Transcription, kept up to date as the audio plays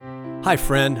Hi,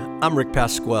 friend. I'm Rick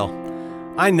Pasquale.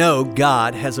 I know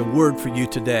God has a word for you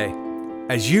today.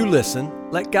 As you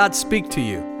listen, let God speak to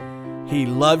you. He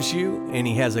loves you and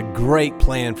He has a great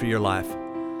plan for your life.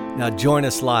 Now join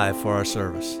us live for our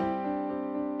service.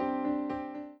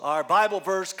 Our Bible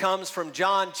verse comes from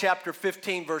John chapter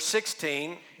 15, verse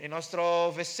 16. Il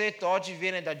nostro versetto oggi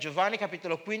viene da Giovanni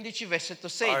capitolo 15, versetto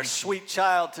 16. Our sweet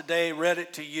child today read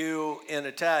it to you in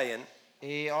Italian.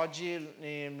 E oggi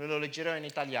lo leggerò in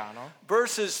italiano.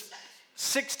 Verses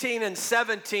 16 and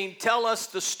 17 tell us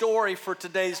the story for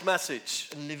today's message.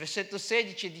 Il versetto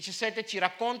 16 e 17 ci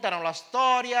raccontano la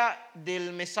storia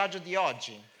del messaggio di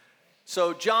oggi.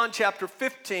 So John chapter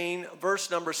 15, verse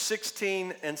number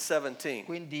 16 and 17.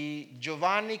 Quindi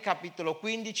Giovanni capitolo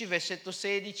 15, versetto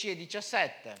 16 e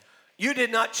 17. You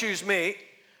did not choose me,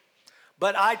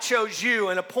 but I chose you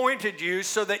and appointed you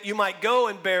so that you might go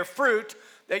and bear fruit,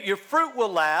 that your fruit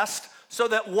will last, so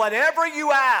that whatever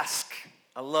you ask,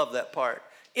 I love that part,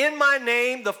 in my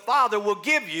name the Father will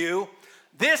give you.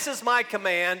 This is my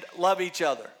command, love each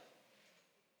other.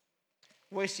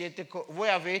 Voi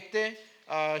avete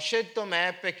scelto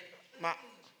me,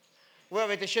 voi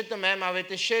avete scelto me, ma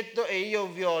avete scelto e io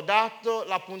vi ho dato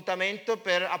l'appuntamento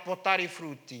per apportare i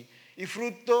frutti, il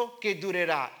frutto che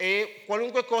durerà, e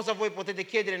qualunque cosa voi potete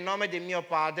chiedere in nome del mio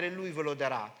Padre, Lui ve lo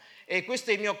darà. E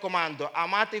questo è il mio comando,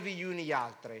 amatevi gli uni gli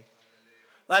altri.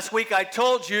 Last week I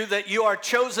told you that you are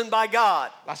chosen by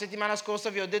God. La settimana scorsa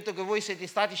vi ho detto che voi siete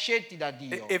stati scelti da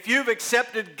Dio. If you've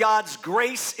accepted God's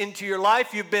grace into your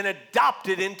life, you've been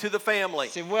adopted into the family.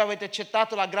 Se voi avete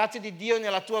accettato la grazia di Dio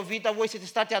nella tua vita, voi siete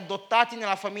stati adottati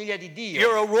nella famiglia di Dio.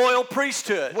 You're a royal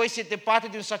priesthood. Voi siete parte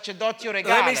di un sacerdozio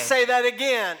regale. Let me say that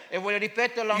again. E voglio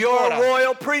ripeterlo You're ancora. a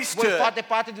royal Voi priesthood. fate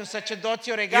parte di un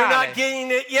sacerdozio You're regale. not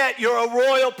getting it yet. You're a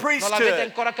royal Non l'avete priesthood.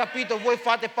 ancora capito, voi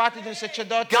fate parte di un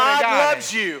sacerdozio God regale.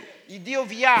 loves you. Il Dio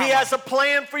vi ama. He has a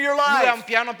plan for your Lui ha un life.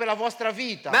 piano per la vostra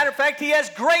vita. Matter of fact, He has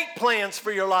great plans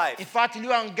for your life. Infatti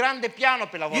lui ha un grande piano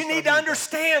per la You vostra need to vita.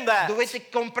 understand that. Dovete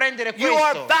comprendere You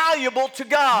are questo. valuable to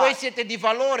Voi God. siete di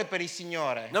valore per il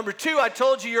Signore. Number two, I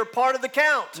told you you're part of the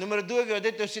count. Numero 2, vi ho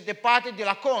detto siete parte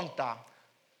della conta.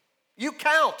 You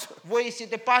count. Voi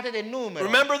siete parte del numero.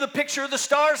 Remember the picture of the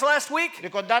stars last week?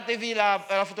 Ricordatevi la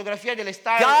fotografia delle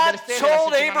stelle. God Delle stelle la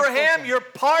told settimana Abraham, scorsa. you're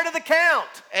part of the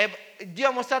count. E Dio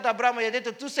ha mostrato a Abramo e gli ha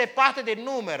detto tu sei parte del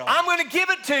numero. I'm going to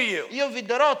give it to you. Io vi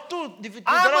darò tutto.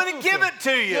 I'm going to give it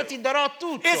to you. Io ti darò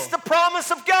tutto. It's the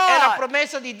promise of È la God.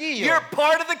 promessa di Dio. You're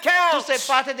part of the Tu count. sei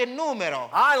parte del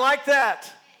numero. I like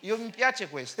that. Io mi piace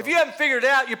questo. If you haven't figured it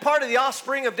out, you're part of the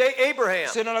offspring of Abraham.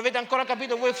 Se non avete ancora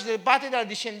capito, voi siete parte della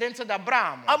discendenza di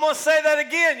Abramo. I'm going to say that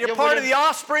again. You're Io part voglio- of the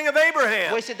offspring of Abraham.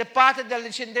 Voi siete parte della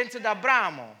discendenza di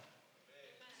Abramo.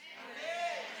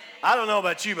 I don't know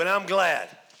about you, but I'm glad.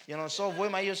 Io non so voi,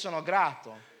 ma io sono grato.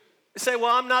 You say,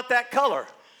 well, I'm not that color.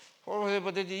 Voi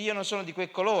potete dire io non sono di quel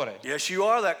colore. Yes, you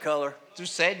are that color. Tu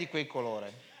sei di quel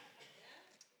colore.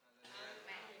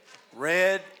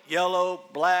 Red, yellow,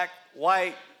 black,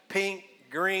 white, pink,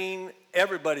 green.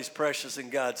 Everybody's precious in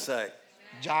God's sight.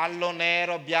 Giallo,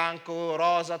 nero, bianco,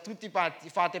 rosa, tutti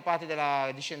fate parte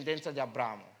della discendenza di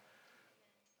Abramo.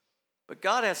 But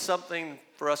God has something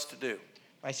for us to do.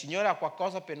 Ma il Signore ha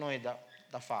qualcosa per noi da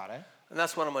fare. And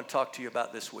that's what I'm going to talk to you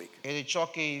about this week. Ed è ciò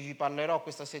che vi parlerò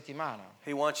questa settimana.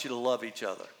 He wants you to love each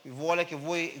other. Vuole che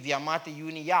voi vi amate gli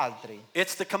uni gli altri.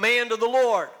 It's the command of the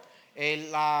Lord. È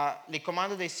il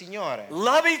comando del Signore.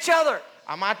 Love each other.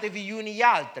 Amatevi gli uni gli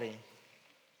altri.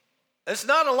 There's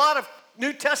not a lot of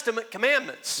New Testament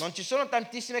commandments. Non ci sono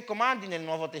tantissimi comandi nel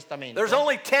Nuovo Testamento. There's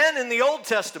only 10 in the Old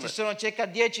Ci Testament. sono circa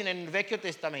 10 nel Vecchio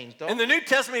Testamento. In the New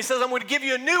Testament, He says, I'm going to give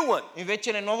you a new one.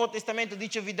 Invece nel Nuovo Testamento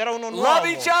dice vi darò uno nuovo. Love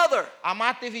each other.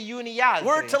 Amatevi gli uni gli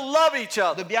We're altri. to love each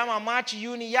other Dobbiamo amarci gli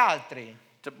uni gli altri.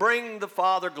 to bring the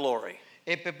Father glory.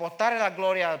 E per portare la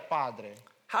gloria al Padre.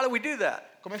 How do we do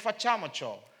that? Come facciamo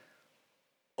ciò?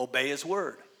 Obey His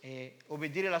word. E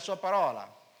obbedire la sua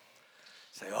parola.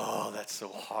 Say, oh, that's so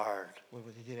hard. Voi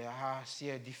potete dire, ah sì,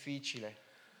 è difficile.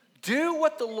 Do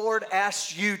what the Lord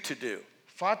asks you to do.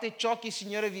 Fate ciò che il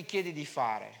Signore vi chiede di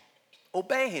fare.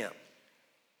 Obey Him.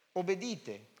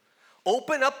 Obbedite.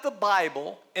 Open up the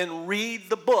Bible and read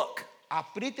the book.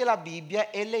 Aprite la Bibbia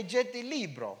e leggete il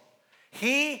libro.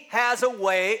 He has a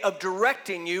way of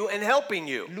directing you and helping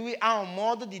you. Lui ha un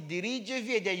modo di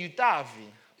dirigervi e di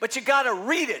aiutarvi. But you got to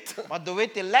read it. ma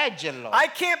dovete leggerlo. I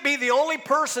can't be the only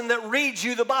person that reads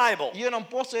you the Bible. Io non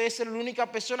posso essere l'unica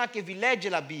persona che vi legge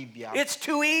la Bibbia. It's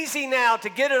too easy now to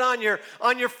get it on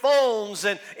your phones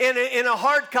and in a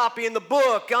hard copy in the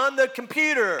book, on the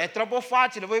computer. È troppo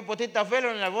facile, voi potete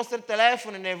averlo nel vostro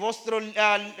telefono,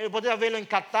 potete averlo in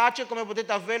cartaceo come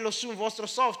potete averlo sul vostro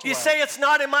software. You say it's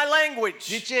not in my language.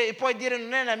 Puoi dire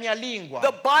non è la mia lingua.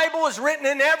 The Bible is written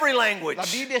in every La language.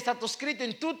 Bibbia è stata scritta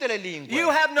in tutte le lingue. You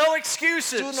have no Tu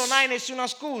excuses. non hai nessuna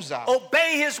scusa.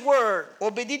 Obey his word.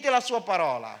 Obbedite la sua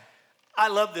parola. I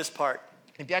love this part.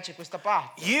 Mi piace questa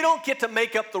parte. You don't get to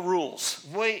make up the rules.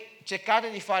 Voi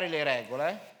cercate di fare le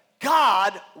regole.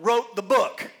 God wrote the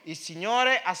book. Il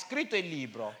Signore ha scritto il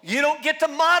libro. You don't get to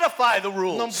modify the Non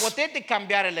rules. potete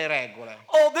cambiare le regole.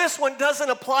 Oh, this one doesn't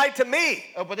apply to me.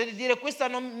 O potete dire questa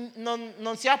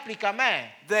non si applica a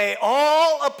me. They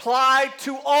all apply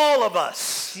to all of us.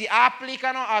 Si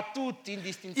applicano a tutti You can't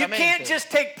indistintamente. just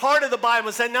take part of the Bible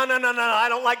and say, no, I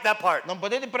don't like that part. Non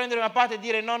potete prendere una parte e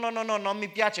dire no, non mi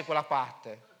piace quella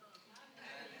parte.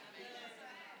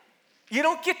 You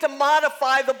don't get to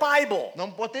modify the Bible.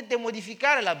 Non potete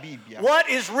modificare la Bibbia. What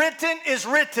is written is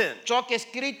written. Ciò che è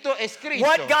scritto è scritto.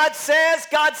 What God says,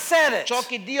 God said it. Ciò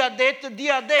che Dio ha detto,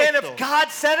 Dio ha And detto. if God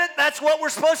said it, that's what we're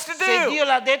supposed to Se Dio do.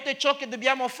 l'ha detto è ciò che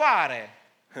dobbiamo fare.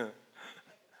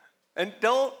 And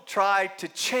don't try to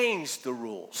change the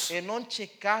rules. E non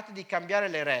cercate di cambiare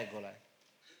le regole.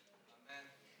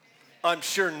 I'm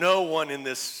sure no one in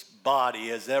this body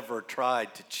has ever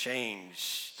tried to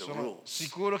change the Sono rules.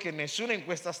 sicuro che nessuno in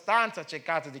questa stanza ha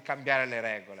cercato di cambiare le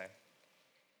regole.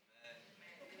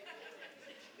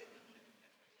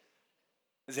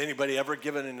 Has anybody ever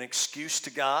given an excuse to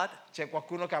God? C'è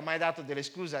qualcuno che ha mai dato delle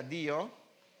scuse a Dio?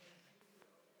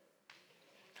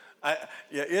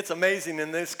 Yeah, it's amazing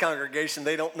in this congregation.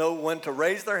 They don't know when to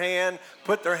raise their hand,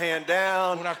 put their hand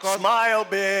down, Una cosa- smile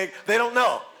big. They don't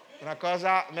know. Una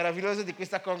cosa meravigliosa di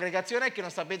questa congregazione è che non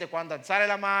sapete quando alzare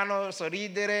la mano,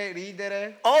 sorridere,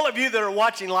 ridere. All of you that are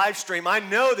watching live stream, I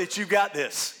know that you got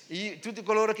this. Tutti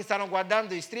coloro che stanno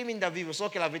guardando i streaming da vivo, so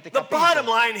che l'avete The bottom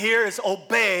capito. line here is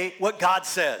obey what God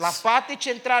says. La parte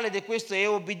centrale di questo è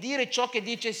obbedire ciò che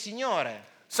dice il Signore.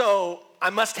 So I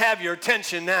must have your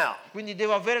attention now. Quindi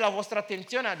devo avere la vostra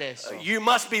attenzione adesso. You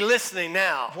must be listening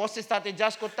now. Forse state già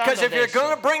ascoltando Because if you're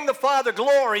going to adesso. bring the Father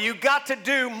glory, you got to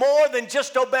do more than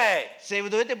just obey. Se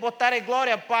dovete portare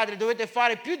gloria al Padre, dovete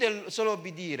fare più del solo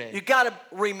obbedire. You got to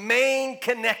remain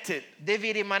connected.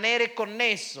 Devi rimanere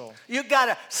connesso. You got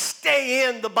to stay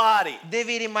in the body.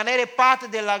 Devi rimanere parte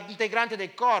dell'integrante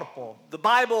del corpo. The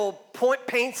Bible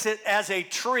paints it as a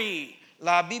tree,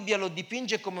 La Bibbia lo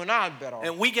dipinge come un albero.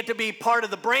 and we get to be part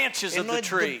of the branches E of the noi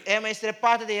tree. dobbiamo essere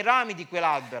parte dei rami di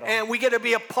quell'albero. And we get to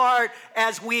be a part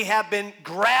as we have been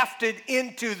grafted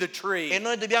into the E tree.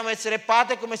 noi dobbiamo essere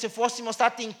parte come se fossimo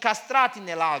stati incastrati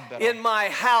nell'albero. In my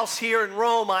house here in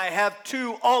Rome, I have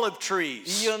 2 olive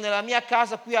trees. Io nella mia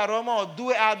casa qui a Roma ho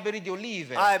 2 alberi di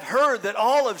olive. I've heard that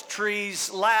olive trees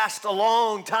last a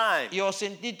long time. Io ho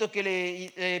sentito che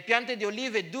le piante di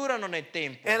olive durano nel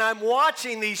tempo. And I'm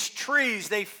watching these trees,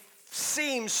 they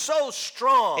seem so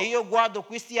strong. E io guardo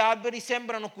questi alberi,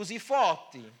 sembrano così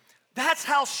forti. That's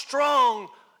how strong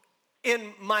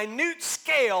in minute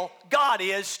scale God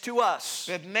is to us.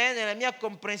 Per me, nella mia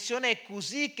comprensione, è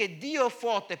così che Dio è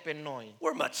forte per noi.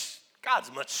 God's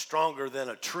much stronger than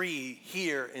a tree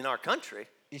here in our country.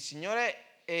 Il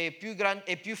Signore è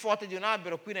più forte di un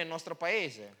albero qui nel nostro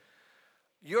paese.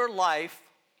 Your life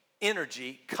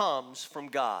energy comes from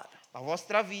God. La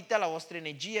vostra vita, la vostra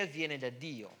energia viene da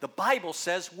Dio. The Bible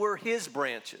says we're his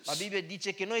branches. La Bibbia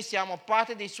dice che noi siamo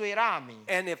parte dei suoi rami.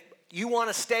 And if you want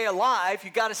to stay alive,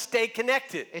 you got to stay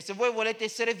connected. E se voi volete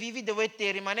essere vivi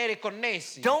dovete rimanere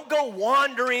connessi. Don't go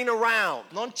wandering around.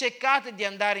 Non cercate di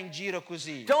andare in giro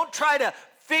così. Don't try to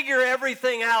figure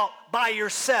everything out by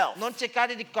yourself. Non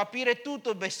cercate di capire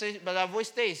tutto da voi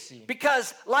stessi.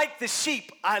 Because like the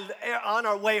sheep on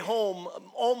our way home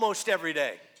almost every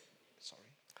day.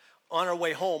 On our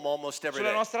way home almost every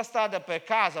Sulla day. nostra strada per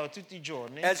casa tutti i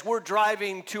giorni, As we're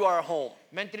driving to our home.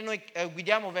 mentre noi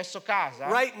guidiamo verso casa,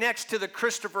 Right next to the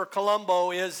Christopher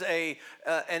Colombo is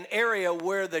an area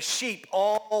where the sheep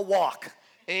all walk.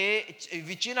 e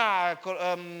vicino a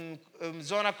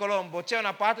zona Colombo c'è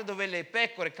una parte dove le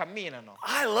pecore camminano.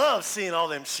 I love seeing all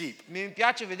them sheep. Mi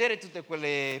piace vedere tutte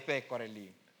quelle pecore lì.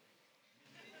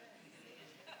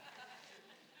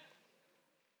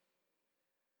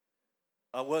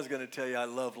 I was going to tell you I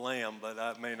love lamb, but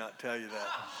I may not tell you that.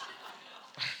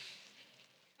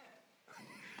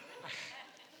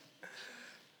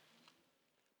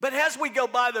 But as we go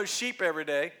by those sheep every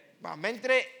day, Ma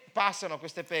mentre passano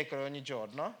queste pecore ogni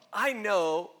giorno. I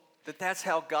know that that's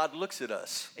how God looks at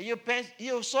us. E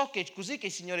io so che è così che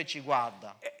il Signore ci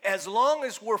guarda. As long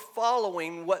as we're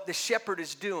following what the shepherd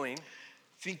is doing,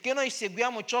 Finché noi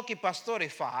seguiamo ciò che il pastore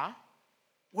fa,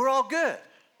 we're all good.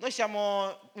 noi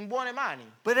siamo in buone mani.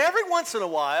 But every once in a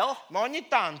while, Ma ogni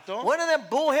tanto one of them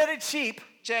bull-headed sheep,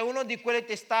 c'è uno di quelle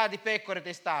di pecore I'm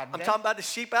testarde. talking about the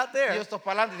sheep out Io there, sto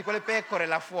parlando di quelle pecore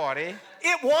là fuori.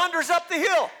 it wanders up the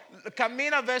hill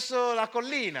Cammina verso la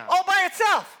collina all by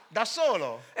itself. da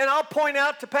solo. And I'll point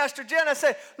out to Pastor Jen, I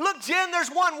say, look, Jen, there's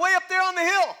one way up there on the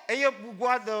hill. E io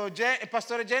guardo il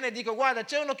pastore Gene e dico: guarda,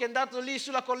 c'è uno che è andato lì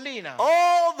sulla collina.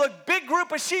 All the big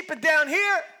group of sheep are down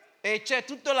here. E c'è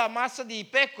tutta la massa di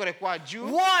pecore qua giù.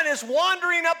 One is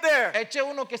wandering up there. E c'è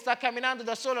uno che sta camminando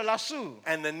da solo lassù.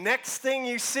 And the next thing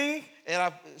you see, E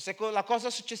la cosa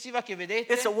successiva che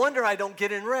vedete it's a wonder I don't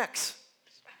get in wrecks.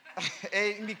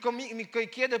 e mi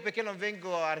chiedo perché non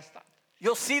vengo arrestato.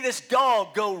 You'll see this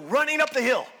dog go running up the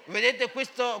hill. Vedete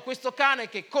questo cane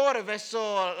che corre verso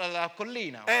la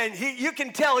collina. And you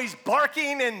can tell he's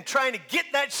barking and trying to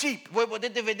get that sheep. Voi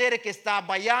potete vedere che sta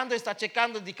abbaiando e sta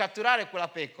cercando di catturare quella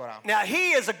pecora. Now,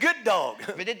 he is a good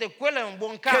dog Vedete, quello è un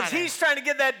buon because cane. he's trying to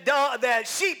get that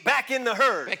sheep back in the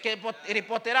herd. Perché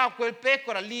riporterà quel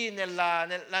pecora lì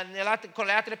con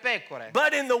le altre pecore.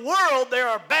 But in the world, there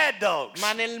are bad dogs.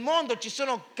 Ma nel mondo ci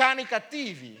sono cani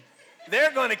cattivi.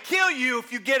 They're going to kill you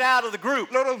if you get out of the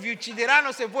group. Loro vi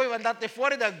uccideranno se voi andate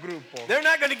fuori dal gruppo. They're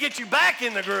not going to get you back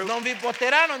in the group. Non vi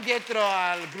porteranno dietro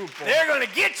al gruppo. They're going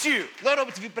to get you. Loro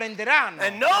vi prenderanno.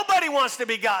 And nobody wants to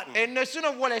be gotten. E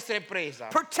nessuno vuole essere presa.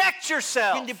 Protect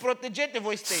yourself. Quindi proteggete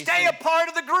voi stessi. Stay a part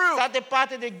of the group. State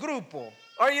parte del gruppo.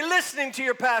 Are you listening to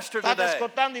your pastor State today?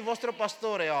 ascoltando il vostro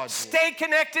pastore oggi. Stay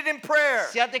connected in prayer.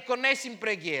 Siate connessi in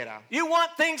preghiera. You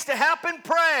want things to happen?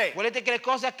 Pray. Volete che le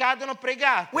cose accadano?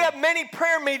 Pregate. We have many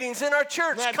prayer meetings in our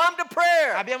church. Noi Come to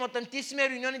prayer. Abbiamo tantissime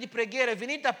riunioni di preghiera,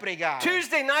 venite a pregare.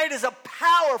 Tuesday night is a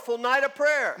powerful night of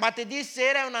prayer. Martedì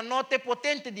sera è una notte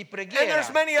potente di And preghiera. there's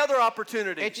many other E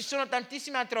opportunities. ci sono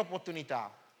tantissime altre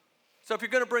opportunità. So if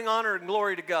you're going to bring honor and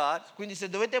glory to God, Quindi se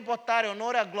dovete portare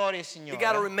onore e gloria al you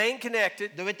got to Signore, remain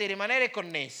connected. dovete rimanere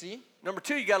connessi, Number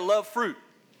two, you got to love fruit.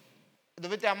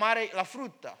 dovete amare la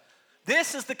frutta.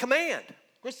 This is the command.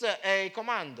 Questo è il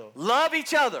comando. Love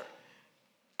each other.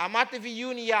 Amatevi gli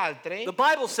uni gli altri. The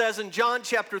Bible says in John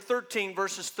chapter 13,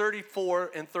 verses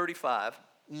 34 and 35,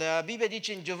 La Bibbia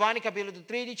dice in Giovanni capitolo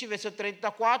 13, verso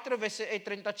 34 e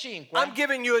 35. I'm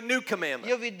giving you a new commandment.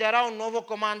 Io vi darò un nuovo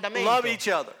comandamento. Love each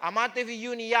other. Amatevi gli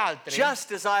uni gli altri.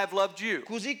 Just as I have loved you,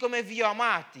 Così come vi ho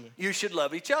amati. you should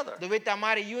love each other. Dovete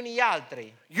amare gli uni gli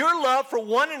altri. Your love for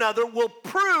one another will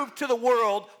prove to the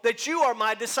world that you are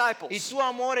my Il disciples. suo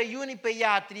amore gli uni per gli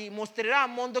altri mostrerà al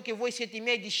mondo che voi siete i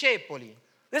miei discepoli.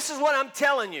 This is what I'm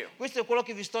telling you. Questo è quello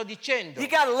che vi sto dicendo. You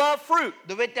got to love fruit.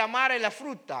 Dovete amare la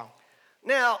frutta.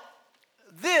 Now,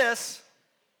 this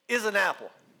is an apple.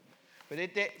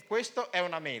 Vedete, questo è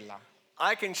una mela.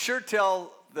 I can sure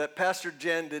tell that Pastor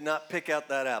Jen did not pick out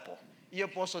that apple. Io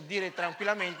posso dire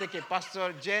tranquillamente che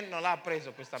Pastor Jen non l'ha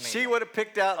preso questa She mela. would have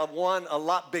picked out one a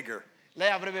lot bigger. Lei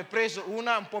avrebbe preso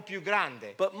una un po' più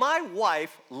grande. But my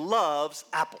wife loves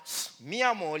apples.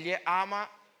 Mia moglie ama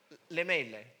le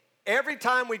mele. Every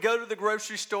time we go to the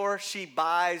grocery store, she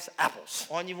buys apples.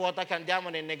 Ogni volta che andiamo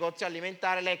nel negozio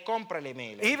alimentare lei compra le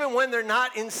mele. Even when they're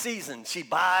not in season, she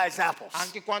buys apples.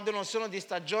 Anche quando non sono di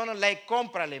stagione lei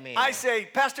compra le mele. I say,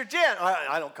 Pastor Jen.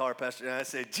 I don't call her Pastor Jen. I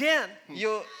say, Jen.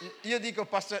 Io dico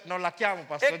non la chiamo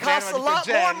Pastor It Jen, costs ma a dico lot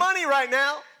more Jen. money right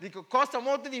now. Dico costa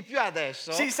molto di più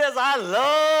adesso. She says, I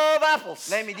love apples.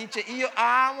 Lei mi dice io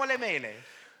amo le mele.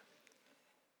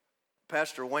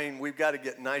 Pastor Wayne, we've got to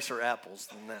get nicer apples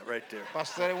than that right there.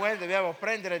 Pastore Wayne, dobbiamo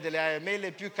prendere delle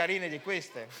mele più carine di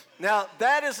queste. Now,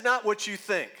 that is not what you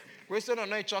think. Questo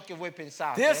non è ciò che voi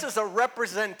pensate. This is a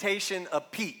representation of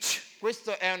peach.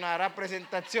 Questo è una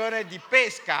rappresentazione di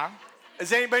pesca.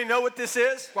 Does anybody know what this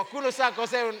is? Qualcuno sa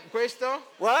cos'è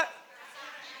questo? What?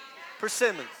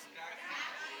 Persimmons.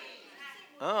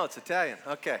 Oh, it's Italian.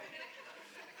 Okay.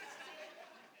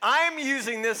 I'm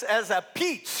using this as a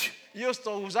peach. Io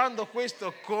sto usando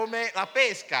questo come la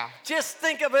pesca. Just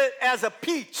think of it as a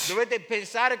peach. Dovete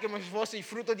pensare come se fosse il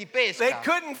frutto di They pesca.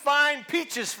 couldn't find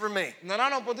peaches for me, Non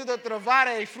hanno potuto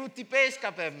trovare i frutti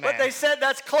pesca per me. but they said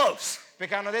that's close.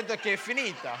 Perché hanno detto che è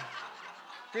finita.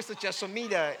 Questo ci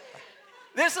assomiglia.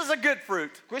 This is a good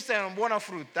fruit, Questa è una buona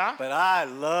frutta, but I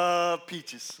love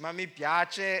peaches. ma mi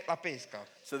piace la pesca.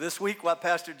 So this week while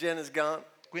Pastor Jen is gone,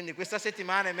 Quindi questa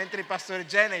settimana, mentre il pastore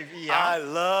Jenny è I via,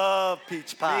 love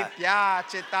peach mi pie.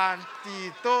 piace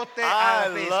tanti torte I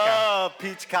alla pesca. love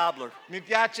peach cobbler. Mi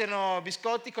piacciono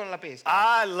biscotti con la pesca.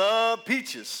 I love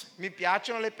peaches. Mi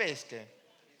piacciono le pesche.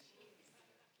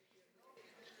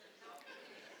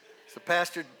 So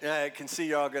Pastor can see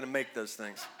you're all going to make those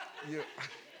things. Io-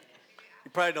 You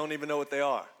probably don't even know what they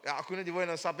are. alcuni di voi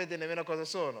non sapete nemmeno cosa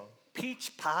sono.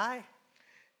 Peach pie?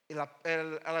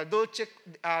 La dolce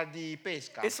di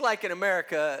pesca. It's like in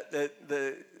America,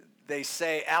 they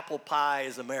say apple pie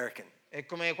is American. È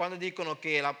come quando dicono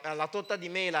che la torta di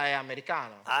mela è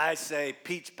americana. I say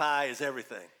peach pie is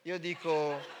everything. Io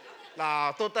dico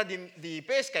la torta di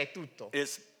pesca è tutto.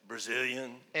 It's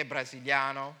Brazilian, È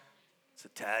brasiliano, it's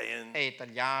Italian, è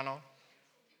italiano,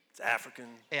 it's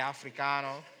African. è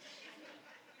africano.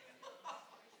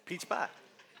 Peach pie.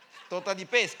 Torta di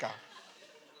pesca.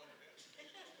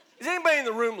 Does anybody in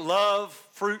the room love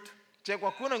fruit? C'è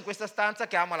qualcuno in questa stanza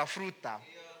che ama la frutta.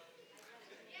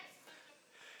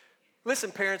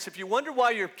 Listen, parents, if you wonder why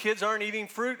your kids aren't eating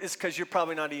fruit, it's because you're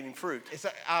probably not eating fruit.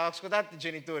 Ascoltate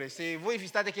genitori, se voi vi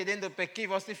state chiedendo perché i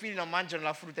vostri figli non mangiano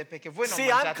la frutta è perché voi non See,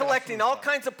 mangiate I'm collecting la all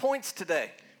frutta. kinds of points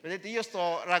today. Vedete, io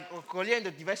sto raccogliendo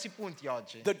diversi punti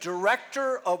oggi. The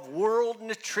director of world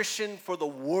nutrition for the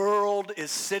world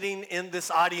is sitting in this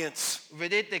audience.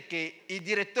 Vedete che il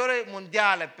direttore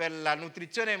mondiale per la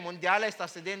nutrizione mondiale sta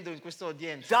sedendo in questa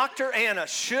udienza. Dr. Anna,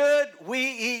 should we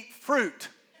eat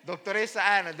fruit? Dottoressa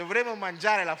Anna, dovremmo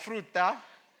mangiare la frutta?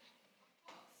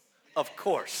 Of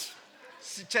course.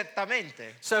 Sì,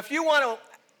 certamente. So if you want to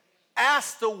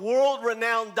ask the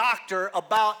world-renowned doctor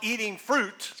about eating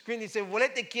fruit, Quindi se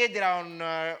volete chiedere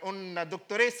a una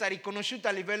dottoressa riconosciuta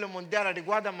a livello mondiale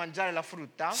riguardo a mangiare la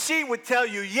frutta, she would tell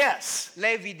you yes.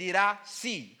 lei vi dirà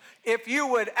sì. If you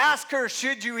would ask her,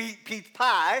 should you eat peach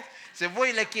pie Se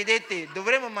voi le chiedete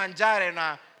dovremmo mangiare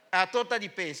una torta di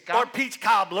pesca or peach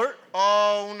cobbler,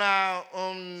 o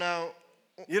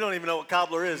you don't even know what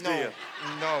cobbler is, do you?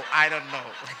 no, I don't know.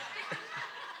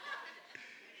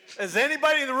 Does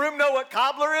anybody in the room know what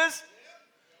cobbler is?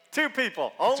 Two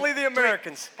people, only the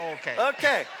Americans. Okay.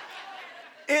 Okay.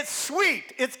 It's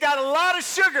sweet. It's got a lot of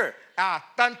sugar.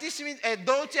 È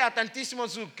dolce e ha tantissimo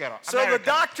zucchero. So the American.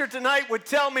 doctor tonight would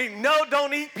tell me, no,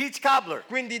 don't eat peach cobbler.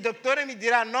 Quindi il dottore mi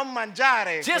dirà non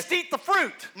mangiare, Just eat the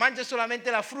fruit. mangia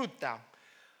solamente la frutta.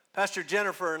 Pastor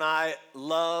Jennifer and I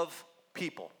love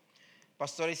people.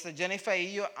 Pastoressa Jennifer e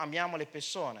io amiamo le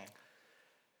persone.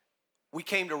 We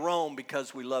came to Rome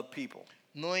because we love people.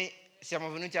 Noi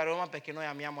siamo venuti a Roma perché noi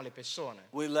amiamo le persone.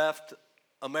 We left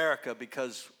America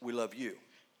because we love you.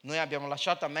 Noi abbiamo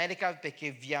lasciato America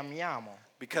perché vi amiamo.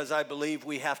 Because I believe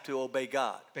we have to obey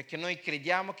God. Perché noi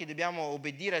crediamo che dobbiamo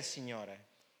obbedire al Signore.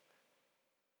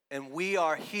 And we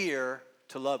are here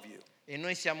to love you. E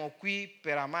noi siamo qui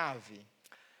per amarvi.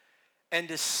 And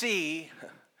to see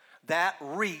that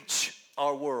reach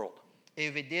our world.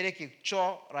 E vedere che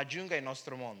ciò raggiunga il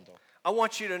nostro mondo. I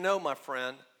want you to know, my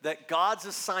friend, that God's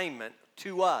assignment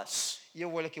to us Io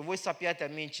voglio che voi sappiate,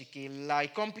 amici, che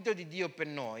il compito di Dio per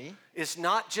noi is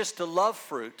not just to love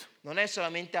fruit. non è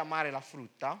solamente amare la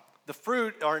frutta. The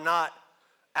fruit are not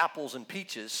apples and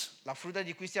peaches. La frutta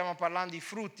di cui stiamo parlando, i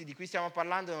frutti di cui stiamo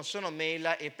parlando non sono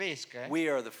mela e pesche. We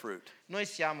are the fruit. Noi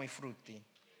siamo i frutti.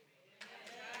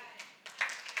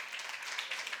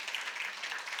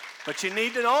 But you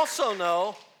need to also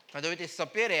know Ma dovete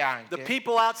sapere the anche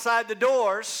people outside the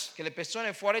doors, che le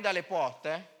persone fuori dalle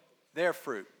porte they're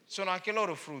fruit. sono anche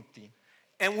loro frutti.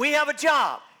 And we have a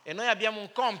job E noi abbiamo un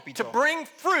to compito, bring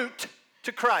fruit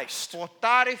to Christ.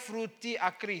 portare frutti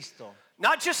a Cristo.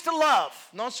 Not just to love,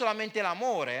 Non solamente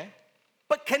l'amore,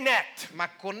 but connect. ma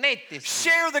connettersi.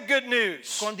 Share the good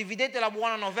news. Condividete la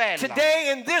buona novella. Today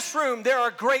in this room, there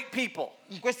are great people.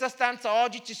 In questa stanza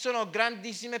oggi ci sono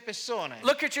grandissime persone.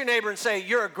 Look at your neighbor and say,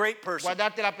 you're a great person.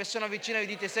 Guardate la persona vicina e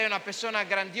vi dite sei una persona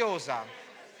grandiosa.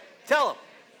 Tell them.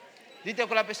 Dite a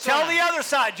quella Tell persona. the other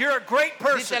side, you're a great Dite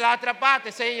person. all'altra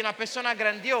parte sei una persona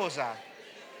grandiosa.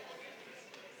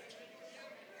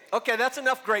 Okay, that's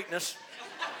enough greatness.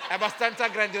 È abbastanza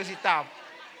grandiosità.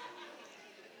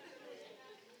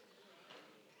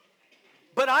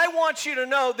 But I want you to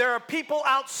know there are people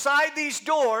outside these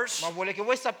doors Ma vuole che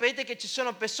voi sapete che ci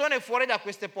sono persone fuori da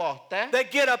queste porte that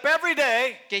get up every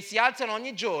day che si alzano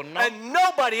ogni giorno and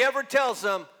nobody ever tells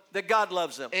them, that God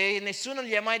loves them. e nessuno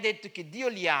gli ha mai detto che Dio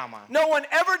li ama. No one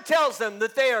ever tells them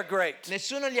that they are great.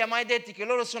 Nessuno gli ha mai detto che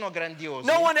loro sono grandiosi.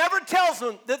 No one ever tells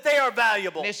them that they are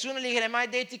valuable. Nessuno gli ha mai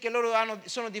detto che loro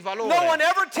sono di valore. No one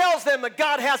ever tells them that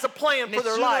God has a plan for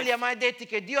their Nessuno gli life. ha mai detto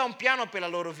che Dio ha un piano per la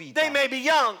loro vita. They may be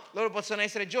young. Loro possono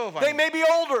essere They giovani. may be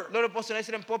older. Loro possono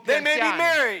essere un po' più They may be anziani.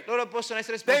 married. Loro possono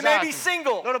essere They may be sposati.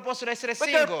 single. Loro possono essere But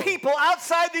there single. are people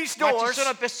outside these Ma ci doors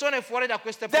sono persone fuori da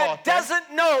queste that porte doesn't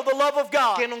know the love of che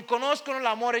God. non conoscono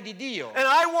l'amore di Dio. And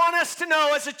I want us to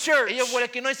know as a church, E io voglio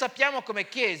che noi sappiamo come it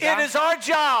Chiesa is our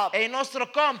job è il nostro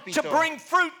to compito bring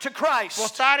fruit to Christ.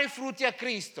 portare frutti a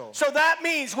Cristo. So that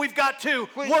means we've got to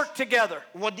work together.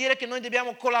 Vuol dire che noi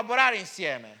dobbiamo collaborare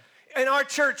insieme. In our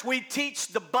church, we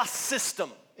teach the bus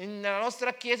system. Nella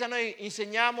nostra Chiesa noi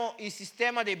insegniamo il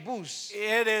sistema dei bus.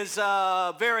 It is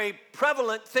a very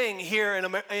prevalent thing here in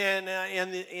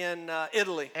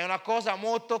Italy. È una cosa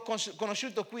molto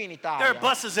conosciuta qui in There are Italia.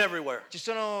 buses everywhere. Ci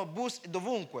sono bus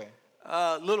dovunque.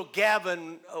 Little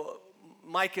Gavin,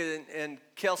 Micah and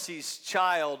Kelsey's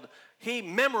child, he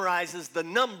memorizes the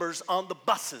numbers on the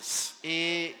buses.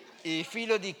 E il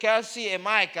figlio di Kelsey e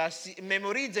Micah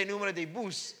memorizza i numeri dei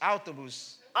bus,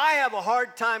 autobus. I have a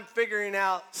hard time figuring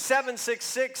out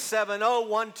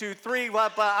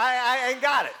 766701223. I ain't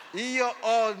got it. Io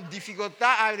ho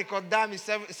difficoltà a ricordarmi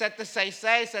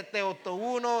 766,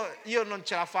 781, io non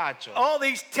ce la faccio. All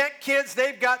these tech kids,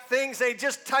 they've got things, they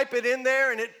just type it in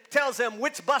there and it tells them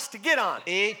which bus to get on.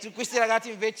 E questi ragazzi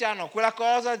invece hanno quella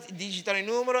cosa, digitano il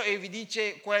numero e vi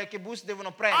dice che bus devono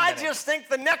I prendere. just think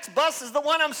the next bus is the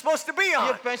one I'm supposed to be Io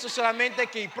on. penso solamente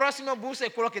che il prossimo bus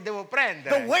è quello che devo The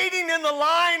prendere. waiting in the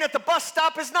line at the bus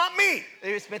stop is not me.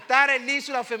 Devi aspettare lì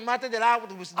sulla fermata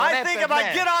dell'autobus, non I è think per if I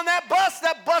get me. on that bus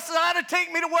ought to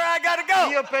take me to where I got to go.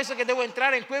 Io penso che devo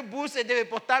entrare in quel bus e deve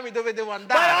portarmi dove devo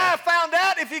But I andare. found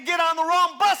out if you get on the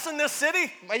wrong bus in this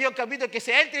city, Ma io ho capito che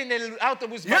se entri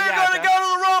nell'autobus you're going to sbagliato, go to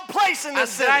the wrong place in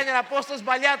this andrai city. nel posto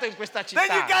sbagliato in questa Then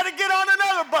you città. got to get on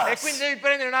another E quindi bus. devi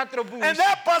prendere un altro bus. And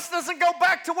that bus doesn't go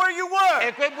back to where you were.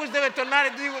 E quel bus deve tornare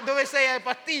dove sei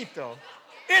partito.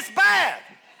 It's bad.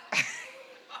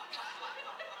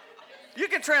 You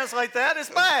can translate that. It's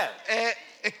bad.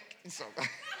 Insomma.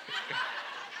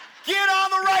 Get on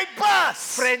the right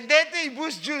bus. Prendete il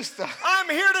bus giusto. I'm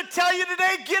here to tell you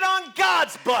today, get on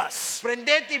God's bus.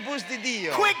 Prendete il bus di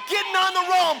Dio. Quit getting on the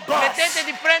wrong Smettete bus.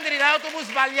 di prendere l'autobus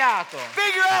sbagliato.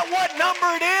 Figure out what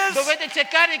number it is Dovete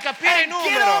cercare di capire il and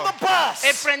get on numero. the bus.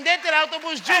 E prendete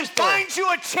l'autobus And giusto. find you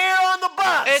a chair on the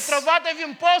E bus. trovatevi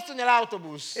un posto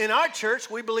nell'autobus. In our church,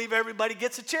 we believe everybody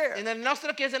gets a E chair. nella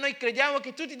nostra chiesa noi crediamo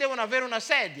che tutti devono avere una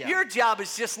sedia. Your job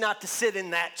is just not to sit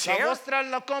in that La chair. vostra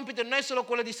compito non è solo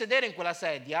quello di sedere in quella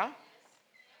sedia.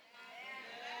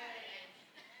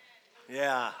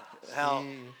 Yeah, how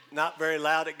not very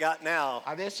loud it got now.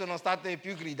 Adesso non state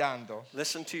più gridando.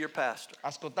 Listen to your pastor.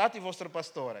 Ascoltate il vostro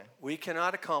pastore. We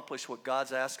cannot accomplish what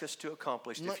God's asked us to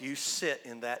accomplish No. if you sit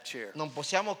in that chair. Non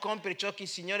possiamo compiere ciò che il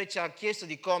Signore ci ha chiesto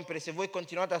di compiere se voi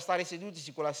continuate a stare seduti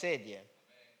su quella sedia.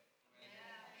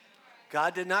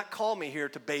 God did not call me here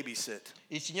to babysit.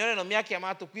 Il Signore non mi ha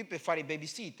chiamato qui per fare i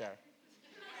babysitter.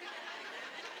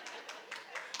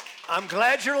 I'm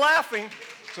glad you're laughing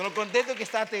Sono contento che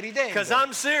state ridendo because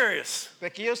I'm serious.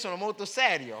 perché io sono molto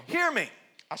serio. Hear me.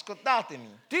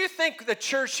 Ascoltatemi. Do you think the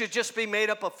church should just be made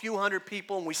up of a few hundred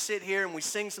people and we sit here and we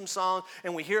sing some songs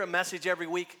and we hear a message every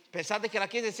week? Pensate che la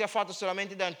chiesa sia fatta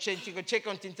solamente da circa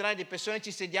un centinaio di persone,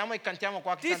 ci sediamo e cantiamo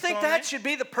qualche Do you think canzone? that should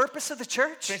be the purpose of the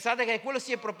church? Pensate che quello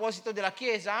sia il proposito della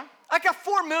chiesa? I got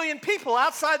 4 million people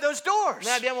outside those doors.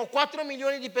 Noi abbiamo 4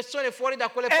 milioni di persone fuori da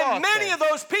quelle And many porte. of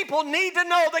those people need to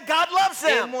know that God loves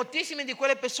E them. moltissime di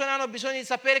quelle persone hanno bisogno di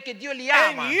sapere che Dio li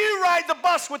ama. And you ride the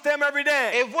bus with them every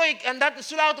day. E voi andate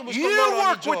sull'autobus con You loro ogni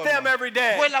work with them giorno. every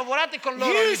day. Voi lavorate con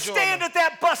loro You ogni stand giorno. at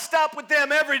that bus stop with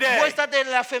them every Voi day. state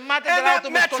nella fermata And that dell'autobus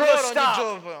con metro loro ogni stop.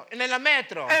 giorno. E nella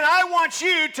metro. And I want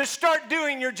you to start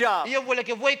doing your job. Io voglio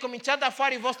che voi cominciate a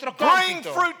fare il vostro Bring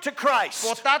compito. fruit to Christ.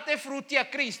 Portate frutti a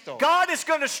Cristo. God is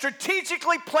going to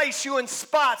strategically place you in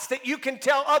spots that you can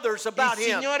tell others Il about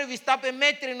Him. Signore vi sta per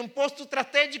mettere in un posto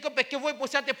strategico perché voi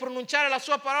possiate pronunciare la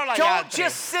sua parola agli Don't altri.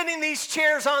 just sit in these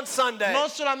chairs on Sunday.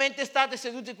 Non solamente state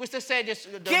seduti in queste sedie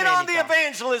Get on the domenica.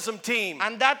 evangelism team.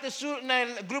 Andate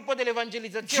nel gruppo Join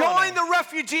dell'evangelizzazione. the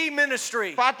refugee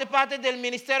ministry. Fate parte del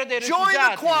ministero dei Join the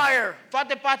rifugiati. choir.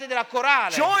 Fate parte della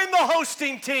corale. Join the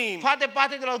hosting team. Fate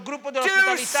parte del gruppo Do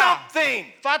dell'ospitalità.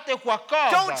 something. Fate qualcosa.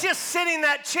 Don't just sit in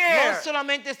that Non chair.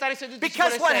 solamente stare seduti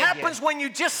Because su what quelle happens sedie. when you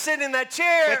just sit in that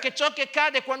chair Perché ciò che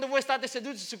accade quando voi state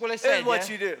seduti su quelle is what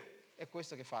you sedie do. è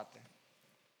questo che fate.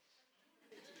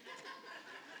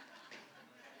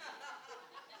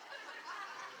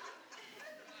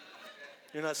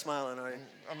 You're not smiling, are you?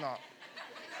 No.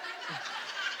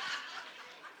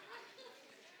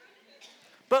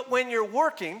 But when you're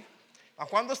working, Ma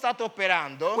quando state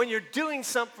operando, when you're doing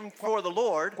something for the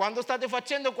Lord, quando state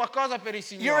facendo qualcosa per il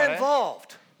you're Signore,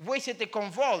 involved. voi siete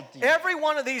coinvolti. Every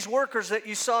one of these workers that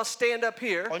you saw stand up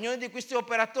here, Ognuno di questi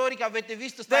operatori che avete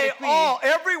visto they stare qui, all,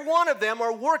 every one of them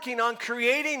are working on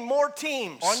creating more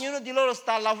teams. ognuno di loro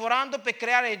sta lavorando per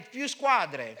creare più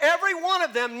squadre. Every one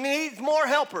of them needs more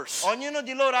helpers. Ognuno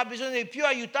di loro ha bisogno di più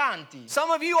aiutanti.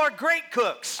 Some of you are great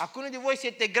cooks. Alcuni di voi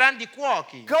siete grandi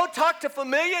cuochi. Go talk to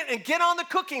Familia and get on the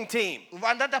cooking team.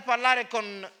 Andate a parlare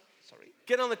con...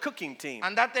 Get on the cooking team.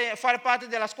 Andate a fare parte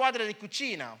della squadra di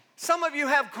cucina. Some of you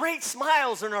have great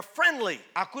smiles and are friendly.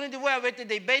 Alcuni di voi avete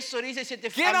dei bei sorrisi e siete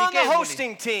Get on the amichevoli.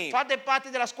 hosting team. Fate parte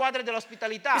della squadra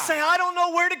dell'ospitalità. You say, I don't know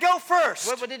where to go first.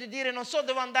 Voi potete dire non so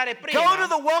dove andare prima. Go to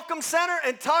the welcome center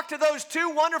and talk to those two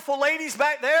wonderful ladies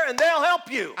back there and they'll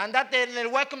help you. Andate nel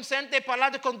welcome center e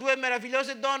parlate con due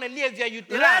meravigliose donne lì e vi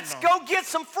aiuteranno. Let's go get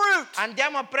some fruit.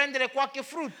 Andiamo a prendere qualche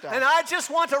frutta. And I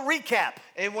just want to recap.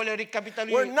 E voglio We're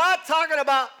ricapitolare. not talking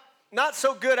about not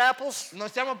so good apples Non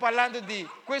stiamo parlando di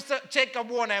questa cecca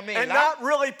buona e and mela not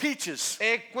really peaches.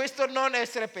 e questo non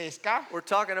essere pesca. We're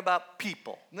talking about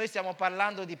people. Noi stiamo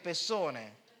parlando di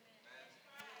persone.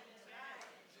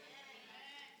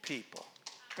 People.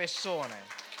 Persone.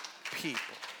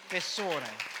 People. Persone.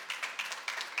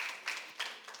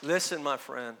 Listen, my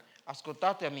friend,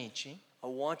 Ascoltate amici, I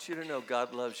want you to know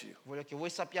God loves you. voglio che voi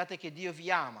sappiate che Dio vi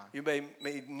ama. You may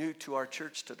be new to our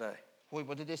church today. Voi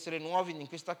potete essere nuovi in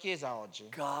questa chiesa oggi.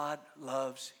 God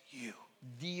loves you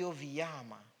Dio vi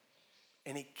ama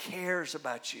and He cares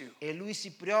about you. e Lui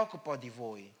si preoccupa di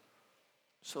voi.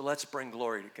 So let's bring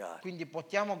glory to God. Quindi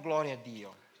portiamo gloria a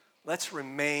Dio. Let's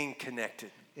remain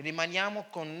connected. Rimaniamo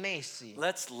connessi.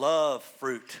 Let's love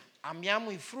fruit Amiamo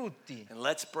i frutti and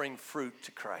let's bring fruit to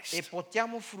e Christ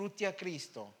portiamo frutti a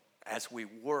Cristo as we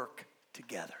work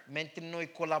together. mentre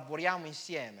noi collaboriamo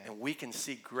insieme And we can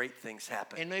see great things e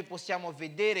happen noi possiamo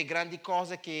vedere grandi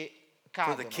cose che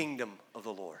for the cadono kingdom of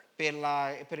the Lord.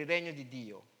 per il regno di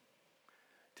Dio.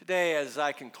 Today, as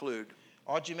I conclude,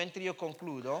 Oggi mentre io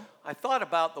concludo, I thought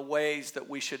about the ways that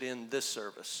we should end this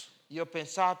service. io ho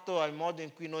pensato al modo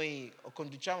in cui noi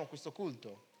conduciamo questo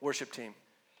culto. Worship team.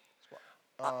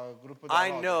 Gruppo della I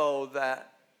lode. know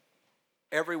that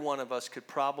every one of us could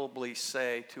probably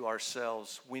say to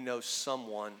ourselves, we know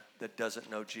someone that doesn't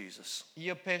know Jesus.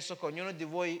 Io penso che ognuno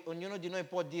di noi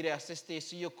può dire a se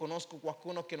stesso, io conosco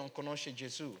qualcuno che non conosce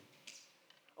Gesù.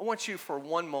 I want you for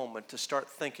one moment to start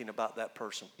thinking about that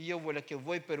person. Io voglio che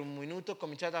voi per un minuto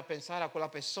cominciate a pensare a quella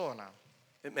persona.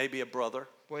 It may be a brother,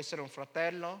 Può essere un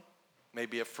fratello,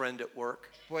 maybe a friend at work,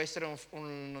 può essere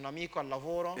un amico al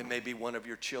lavoro, it may be one of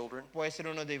your children. può essere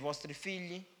uno dei vostri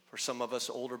figli. For some of us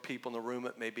older people in the room,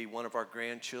 it may be one of our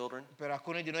grandchildren. Per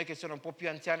alcuni di noi che sono un po' più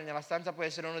anziani nella stanza può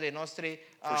essere uno dei nostri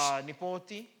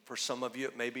nipoti. For some of you,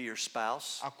 it may be your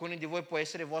spouse, Alcuni di voi può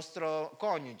essere il vostro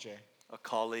coniuge, a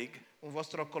colleague. un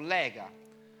vostro collega.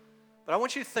 But I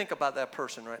want you to think about that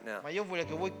person right now, Ma io voglio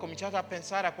che voi cominciate a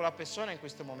pensare a quella persona in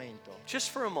questo momento. just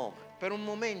for a moment. Per un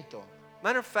momento.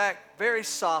 Matter of fact, very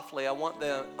softly, I want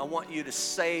you to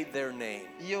say their name.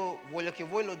 Io voglio che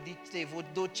voi lo dite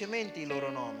dolcemente il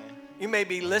loro nome. You may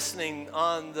be listening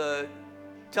on the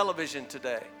television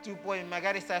today Tu puoi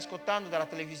magari stai ascoltando dalla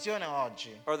televisione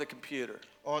oggi or the computer,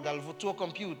 o dal tuo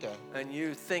computer and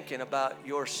you're thinking about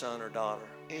your son or daughter.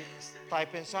 e stai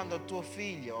pensando al tuo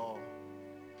figlio.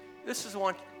 This is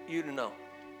what I want you to know.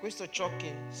 Questo è ciò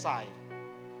che sai.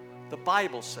 The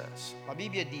Bible says La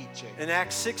Bibbia dice in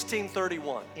Acts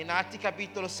 16:31, in Atti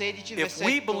capitolo 16 if we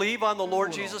versetto believe on the Lord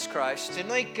 1, Jesus Christ, se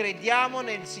noi crediamo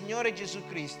nel Signore Gesù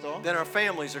Cristo, then our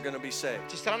families are going to be saved.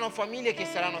 ci saranno famiglie che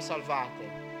saranno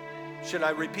salvate. Should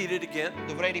I repeat it again?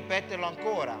 Dovrei ripeterlo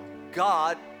ancora.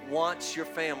 God wants your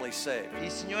family saved. Il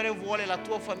Signore vuole la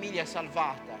tua famiglia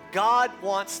salvata. God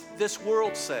wants this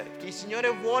world saved. Il Signore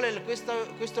vuole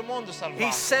questo mondo He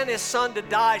salvato. sent His Son to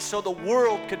die so the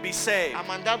world could be saved. Ha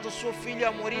mandato suo figlio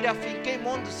a morire affinché il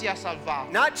mondo sia salvato.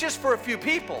 Not just for a few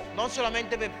people, Non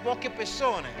solamente per poche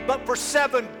persone, but for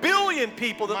 7 billion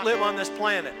people that Ma- live on this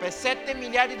planet. per 7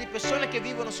 miliardi di persone che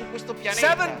vivono su questo 7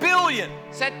 pianeta. billion.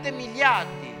 7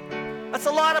 miliardi. That's a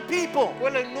lot of people.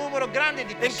 Quello è il numero grande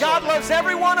di And God persone. loves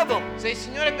every one of them. Se il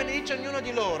Signore benedice ognuno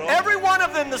di loro, Every one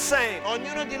of them the same.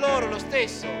 ognuno di loro lo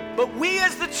stesso. But we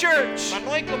as the church Ma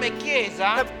noi come Chiesa,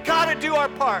 have got to do our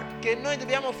part. che noi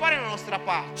dobbiamo fare la nostra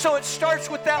parte. So it starts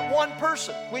with that one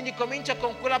person. Quindi comincia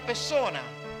con quella persona,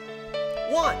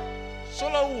 One.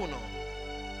 solo uno.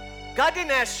 God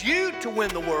didn't ask you to win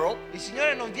the world. Il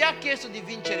Signore non vi ha chiesto di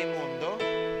vincere il mondo,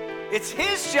 It's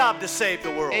his job to save the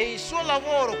world. È il suo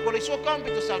lavoro, quello il suo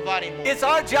compito salvare il mondo. It's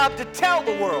our job to tell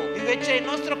the world. Invece è il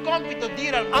nostro compito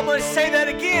dire al I'm mondo, going to say that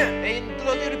again. e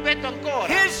lo ripeto ancora,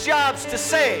 His job's to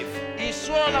save. il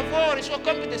suo lavoro, il suo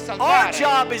compito è Our salvare.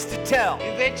 job is to tell.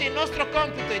 Invece il nostro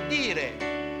compito è dire,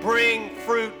 Bring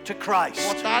fruit to Christ.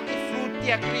 portate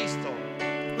frutti a Cristo.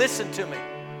 Listen to me.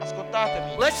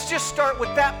 Ascoltatemi. Let's just start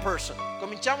with that person.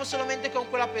 Cominciamo solamente con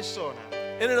quella persona.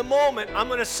 And in a moment, I'm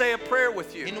going to say a prayer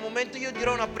with In you un momento io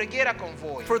dirò una preghiera con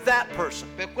voi for that person.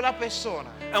 per quella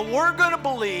persona, And we're going to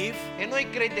believe e noi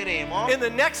crederemo in the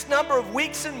next number of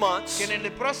weeks and che months. nelle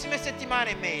prossime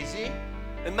settimane e mesi,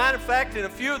 As a matter of fact, in a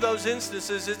few of those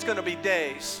instances, it's going to be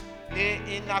days. e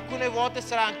in alcune volte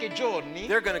sarà anche giorni,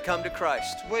 They're going to come to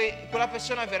Christ. quella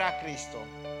persona verrà a Cristo.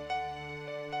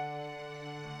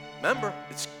 Remember,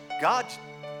 it's God.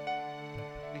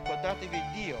 Ricordatevi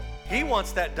Dio, He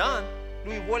wants that done.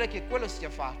 Lui vuole che quello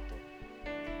sia fatto.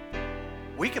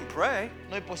 We can pray.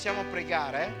 Noi possiamo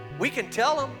pregare, We can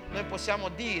tell Him. noi possiamo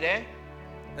dire,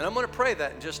 And I'm going to pray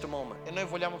that in just a moment. e noi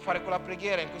vogliamo fare quella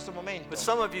preghiera in questo momento. But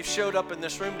some of you showed up in